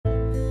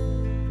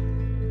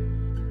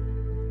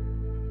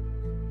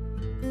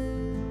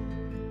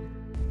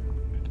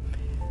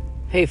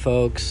Hey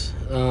folks,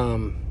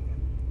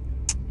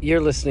 you're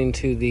listening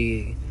to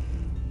the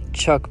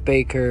Chuck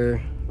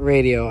Baker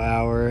Radio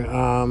Hour.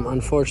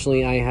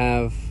 Unfortunately, I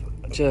have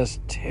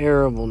just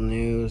terrible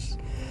news.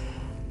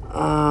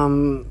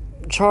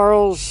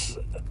 Charles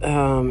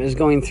is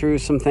going through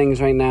some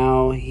things right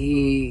now.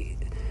 He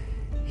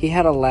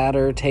had a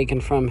ladder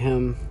taken from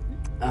him,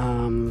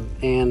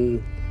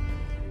 and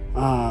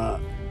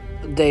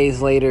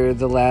days later,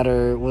 the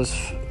ladder was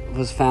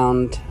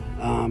found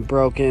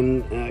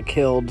broken,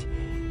 killed,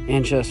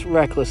 and just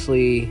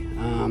recklessly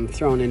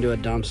thrown into a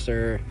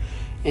dumpster.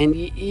 And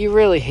you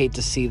really hate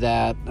to see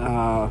that,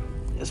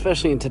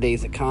 especially in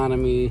today's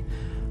economy.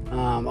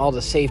 All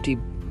the safety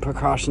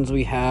precautions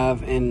we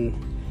have, and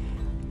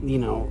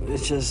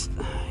it's just,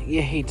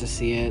 you hate to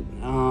see it.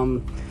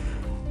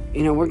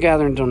 We're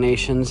gathering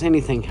donations.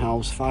 Anything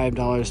helps. $5,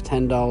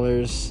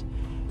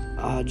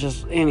 $10,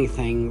 just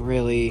anything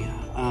really.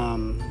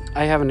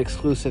 I have an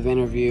exclusive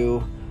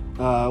interview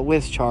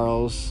with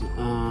Charles.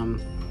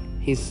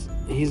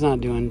 He's not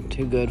doing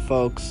too good,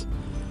 folks.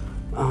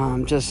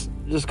 Just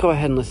go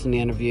ahead and listen to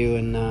the interview,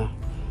 and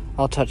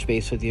I'll touch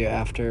base with you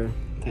after.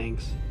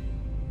 Thanks.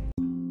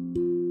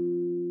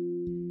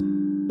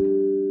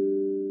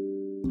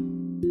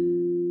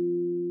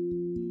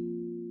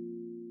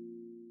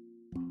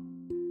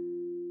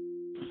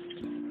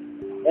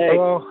 Hey.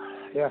 Hello.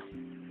 Yeah.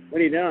 What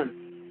are you doing?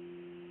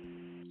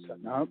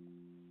 Setting up.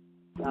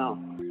 Oh.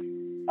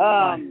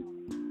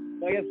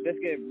 So I guess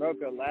Biscuit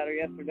broke a ladder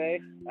yesterday.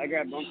 I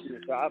grabbed one from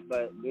the shop,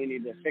 but do we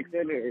need to fix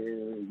it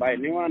or buy a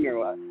new one or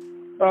what?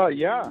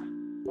 Yeah.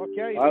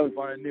 Okay, you need to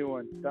buy a new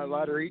one. That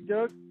ladder he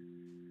took?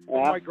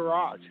 From my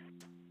garage.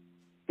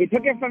 He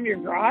took it from your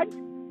garage?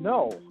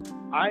 No.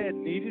 I had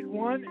needed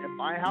one, and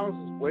my house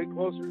is way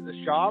closer to the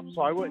shop,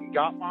 so I went and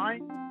got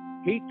mine.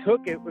 He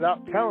took it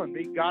without telling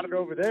me, got it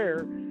over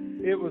there.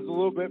 It was a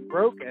little bit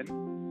broken.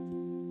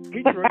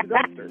 He threw it in the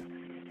dumpster.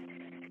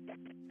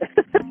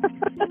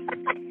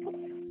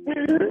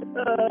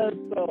 That's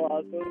so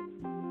awesome.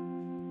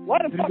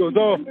 What the fuck? He goes,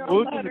 oh, it's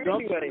well, it's in the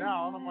dumpster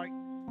now. And I'm like,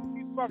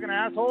 you fucking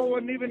asshole, it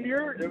wasn't even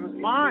yours. It was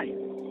mine.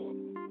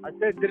 I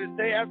said, did it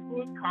say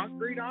absolute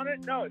concrete on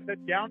it? No, it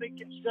said Downing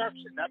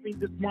Construction. That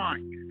means it's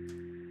mine.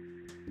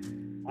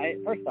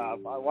 First off,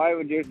 why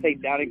would you say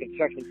Downing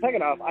Construction?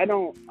 Second off, I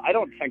don't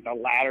check the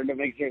ladder to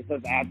make sure it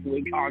says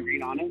absolute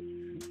concrete on it.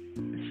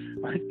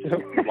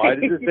 Why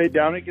did it say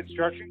Downing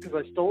Construction?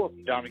 Because I stole it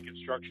from Downing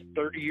Construction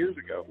 30 years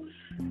ago.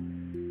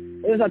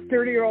 It was a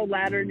 30-year-old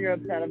ladder and you're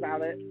upset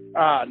about it? No,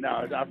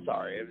 I'm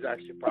sorry. It was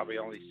actually probably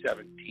only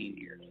 17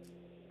 years.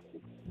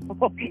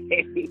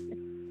 Okay.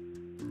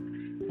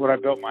 When I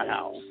built my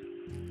house.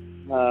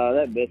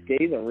 That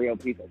Biscuit, he's a real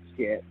piece of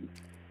shit.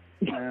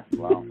 Yeah,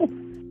 well.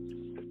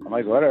 I'm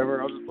like,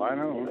 whatever, I'll just buy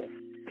another one.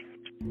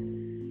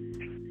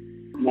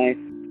 Nice.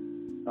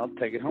 I'll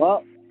take it home.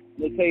 Well,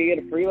 they say you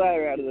get a free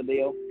ladder out of the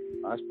deal.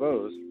 I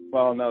suppose.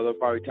 Well, no, they'll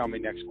probably tell me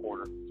next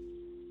quarter.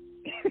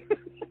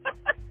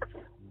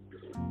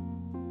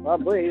 Well,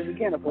 please, we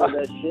can't afford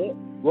that shit.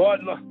 Well,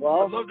 I'd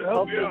love to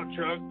help you out,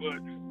 Chuck, but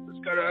it's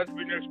got to have to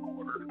be next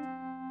quarter.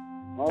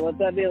 Well, let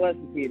that be a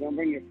lesson to you. Don't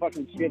bring your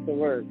fucking shit to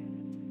work.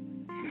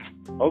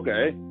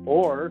 Okay.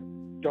 Or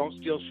don't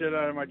steal shit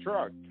out of my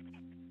truck.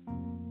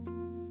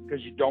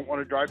 Because you don't want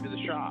to drive to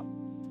the shop.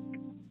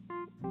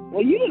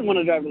 Well, you didn't want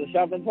to drive to the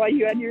shop. That's why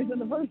you had yours in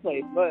the first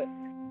place. But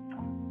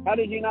how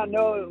did you not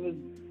know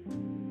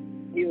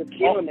he was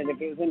stealing it if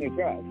it was in your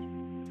truck?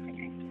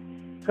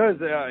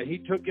 Because he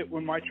took it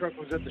when my truck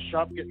was at the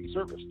shop getting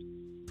serviced.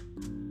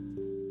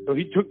 So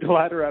he took the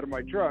ladder out of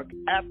my truck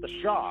at the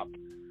shop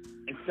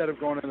instead of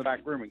going in the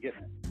back room and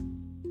getting it.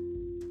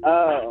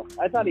 Oh,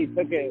 I thought he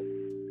took it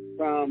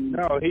from...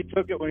 No, he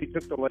took it when he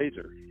took the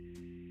laser.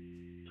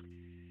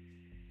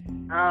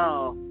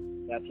 Oh,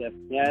 gotcha.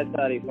 Yeah, I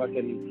thought he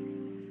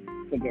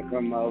fucking took it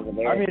from over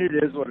there. I mean, it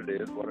is what it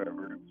is,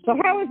 whatever. So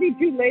how was he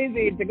too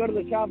lazy to go to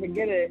the shop and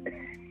get it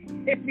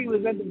if he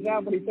was at the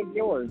shop when he took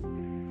yours?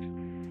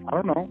 I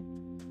don't know.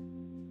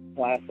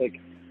 Classic.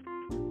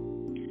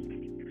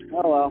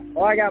 Oh, well.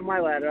 Well, I got my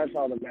ladder. That's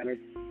all that matters.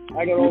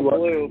 I got Old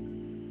Blue.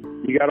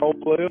 You got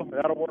Old Blue?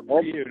 That'll work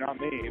for you, not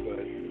me,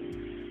 but...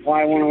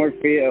 Why I want to work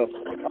for you?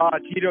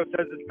 Tito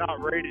says it's not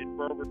rated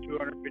for over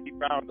 250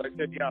 pounds. I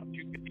said, yeah,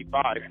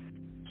 255.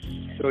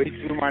 So he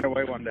threw mine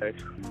away one day.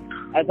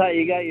 I thought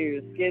you got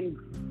your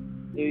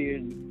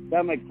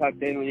stomach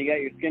tucked in when you got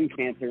your skin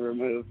cancer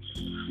removed.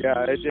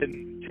 Yeah, it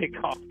didn't take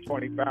off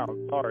 20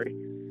 pounds. Sorry.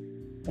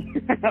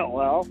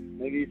 Well,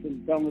 maybe you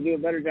should tell them to do a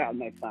better job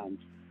next time.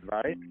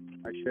 Right?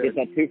 I should. Get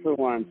that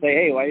 2-for-1. Say,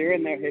 hey, while you're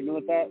in there, hit me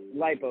with that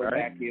lipo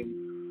vacuum.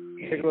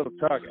 Take a little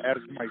tuck, add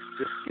it to my,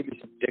 just give me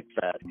some dick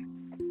fat.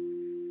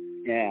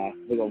 Yeah,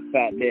 big old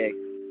fat dick.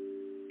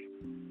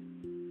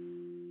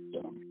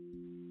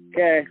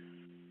 Okay.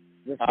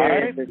 Just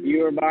curious if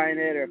you were buying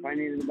it or if I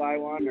needed to buy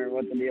one or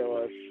what the deal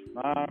was.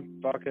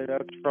 Fuck it.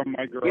 That's from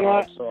my garage, you know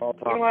what? So I'll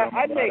talk to him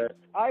about it.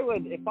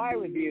 If I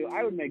was you,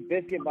 I would make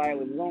Biscuit buy it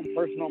with his own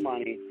personal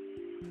money.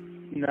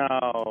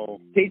 No.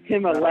 Teach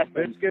him a lesson.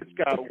 Biscuit's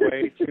got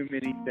way too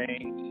many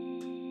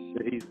things.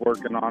 that he's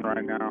working on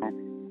right now.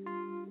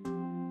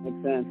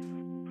 Makes sense.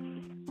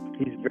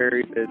 He's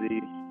very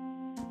busy.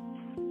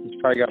 He's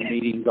probably got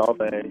meetings all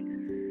day.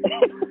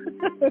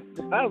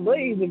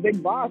 Probably. He's a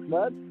big boss,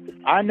 bud.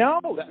 I know.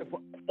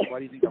 Why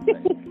do you think I'm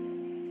saying?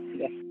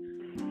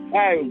 All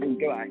right,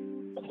 goodbye.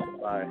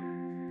 Bye.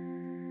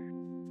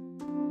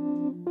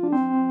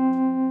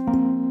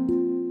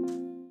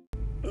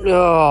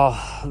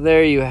 Oh,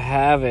 there you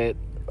have it.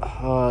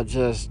 Oh,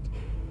 just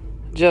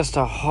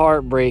a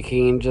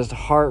heartbreaking, just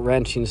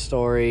heart-wrenching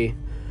story.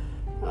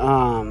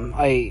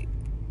 I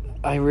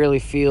really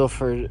feel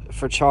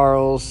for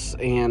Charles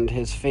and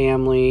his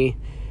family,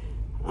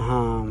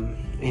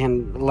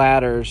 and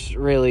ladders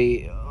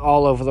really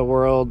all over the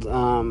world.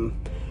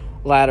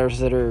 Ladders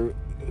that are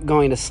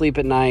going to sleep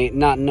at night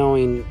not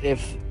knowing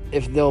if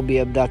they'll be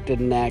abducted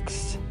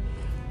next.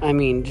 I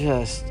mean,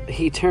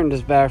 he turned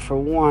his back for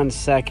 1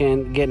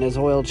 second, getting his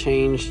oil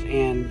changed,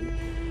 and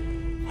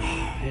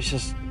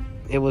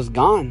it was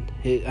gone.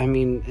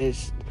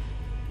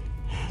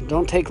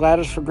 Don't take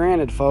ladders for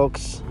granted,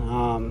 folks.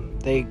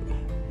 They're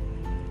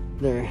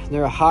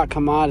a hot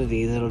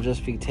commodity that'll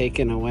just be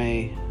taken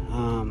away.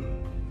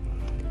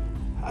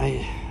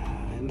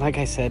 Like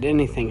I said,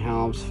 anything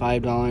helps.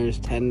 $5,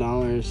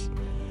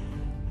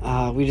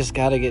 $10. We just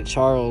got to get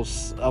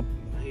Charles up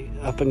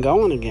and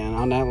going again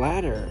on that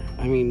ladder.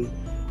 I mean,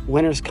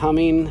 winter's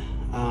coming.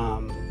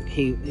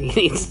 He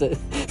needs to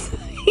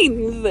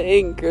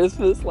hang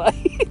Christmas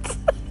lights.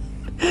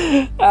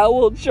 How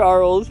will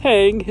Charles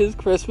hang his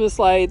Christmas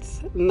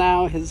lights?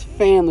 Now his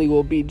family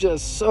will be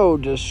just so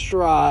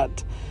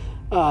distraught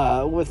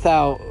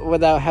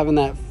without having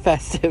that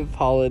festive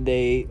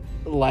holiday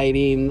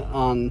lighting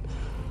on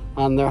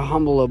their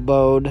humble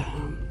abode.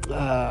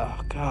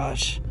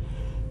 Gosh.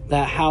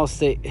 That house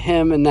that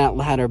him and that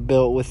ladder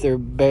built with their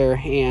bare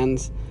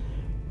hands,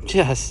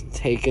 just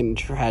taken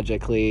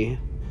tragically.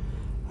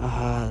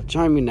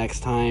 Join me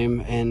next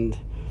time, and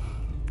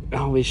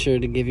I'll be sure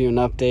to give you an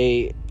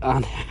update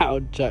on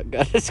how Chuck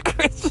got his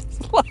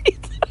Christmas light.